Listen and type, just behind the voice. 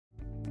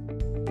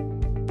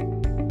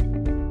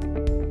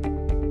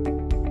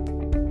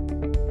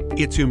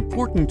It's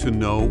important to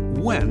know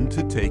when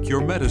to take your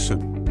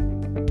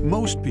medicine.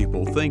 Most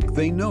people think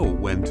they know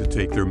when to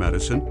take their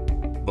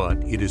medicine,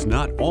 but it is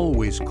not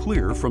always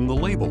clear from the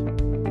label.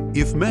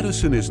 If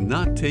medicine is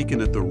not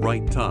taken at the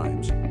right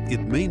times,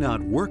 it may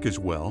not work as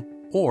well,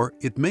 or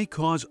it may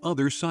cause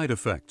other side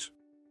effects.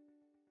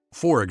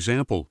 For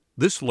example,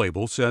 this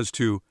label says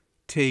to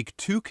take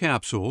 2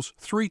 capsules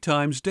 3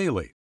 times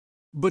daily,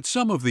 but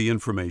some of the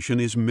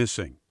information is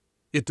missing.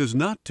 It does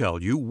not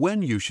tell you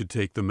when you should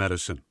take the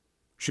medicine.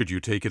 Should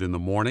you take it in the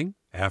morning,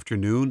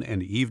 afternoon,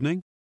 and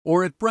evening,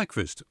 or at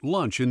breakfast,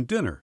 lunch, and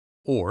dinner,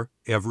 or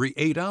every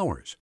 8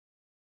 hours?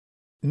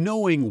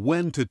 Knowing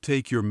when to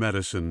take your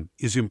medicine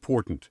is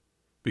important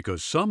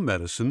because some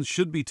medicines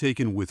should be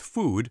taken with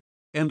food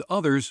and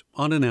others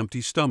on an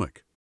empty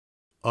stomach.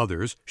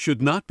 Others should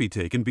not be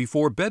taken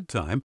before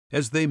bedtime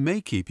as they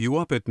may keep you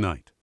up at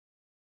night.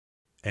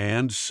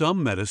 And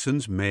some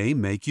medicines may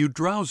make you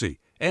drowsy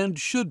and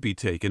should be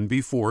taken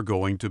before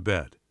going to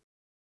bed.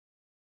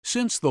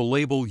 Since the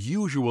label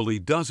usually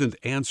doesn't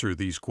answer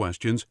these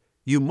questions,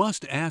 you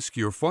must ask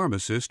your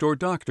pharmacist or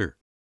doctor.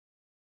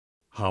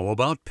 How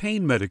about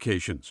pain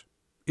medications?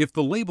 If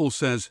the label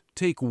says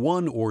take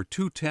 1 or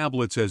 2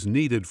 tablets as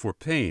needed for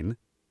pain,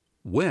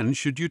 when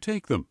should you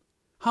take them?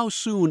 How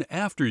soon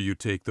after you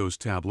take those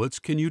tablets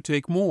can you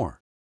take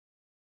more?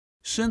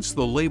 Since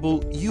the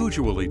label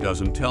usually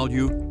doesn't tell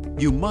you,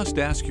 you must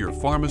ask your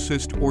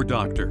pharmacist or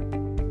doctor.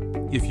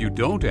 If you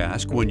don't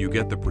ask when you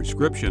get the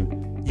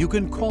prescription, you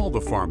can call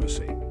the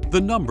pharmacy. The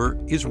number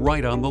is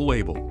right on the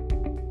label.